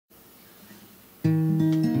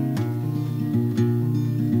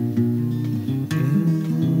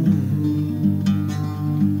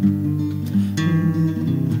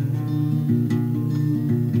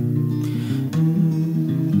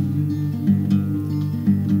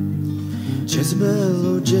Jezebel,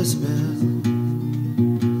 oh Jezebel,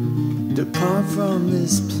 depart from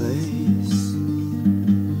this place.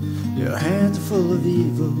 Your hands are full of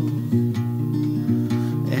evil,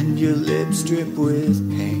 and your lips drip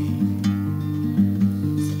with pain.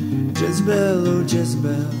 Jezebel, oh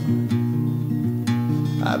Jezebel,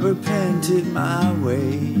 I've repented my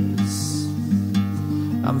ways.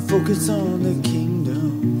 I'm focused on the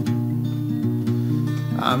kingdom,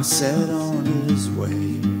 I'm set on his ways.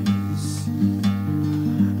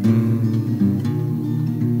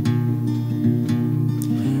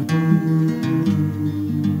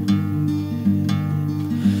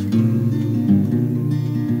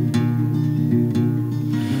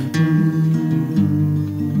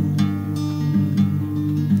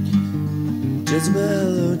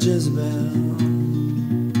 Jezebel, oh Jezebel,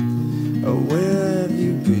 oh where have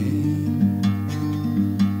you been?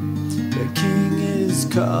 The king is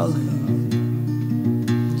calling,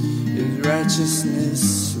 his righteousness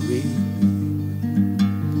sweet.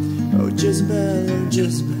 Oh Jezebel, oh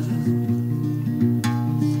Jezebel,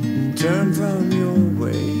 turn from your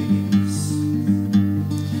ways.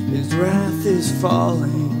 His wrath is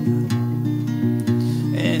falling,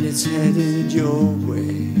 and it's headed your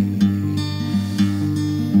way.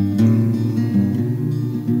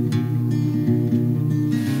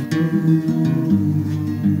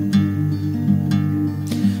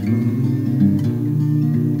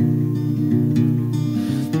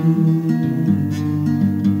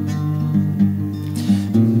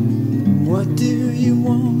 What do you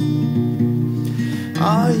want?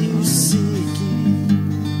 Are you seeking?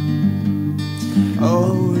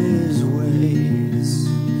 Oh, his ways.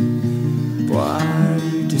 Why are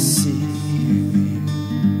you deceiving?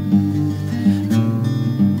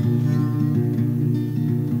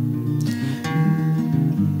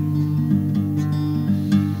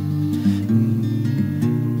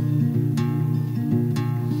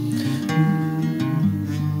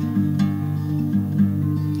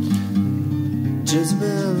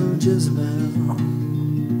 Jezebel, oh Jezebel,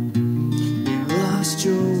 you lost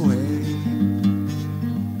your way.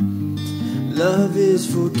 Love is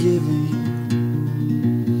forgiving,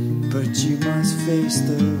 but you must face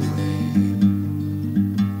the way.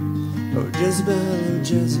 Oh Jezebel, oh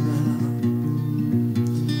Jezebel,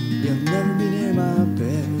 you'll never be near my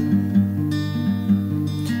bed.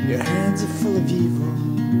 Your hands are full of evil,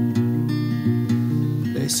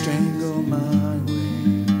 they strangle my way.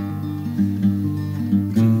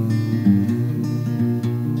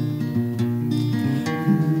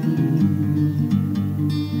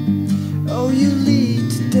 Oh, you lead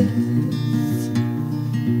to death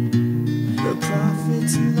the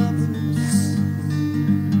prophets and lovers.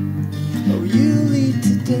 Oh, you lead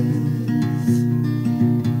to death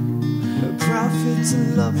the prophets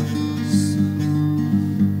and lovers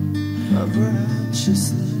of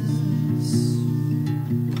righteousness.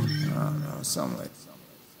 I don't know, something like that.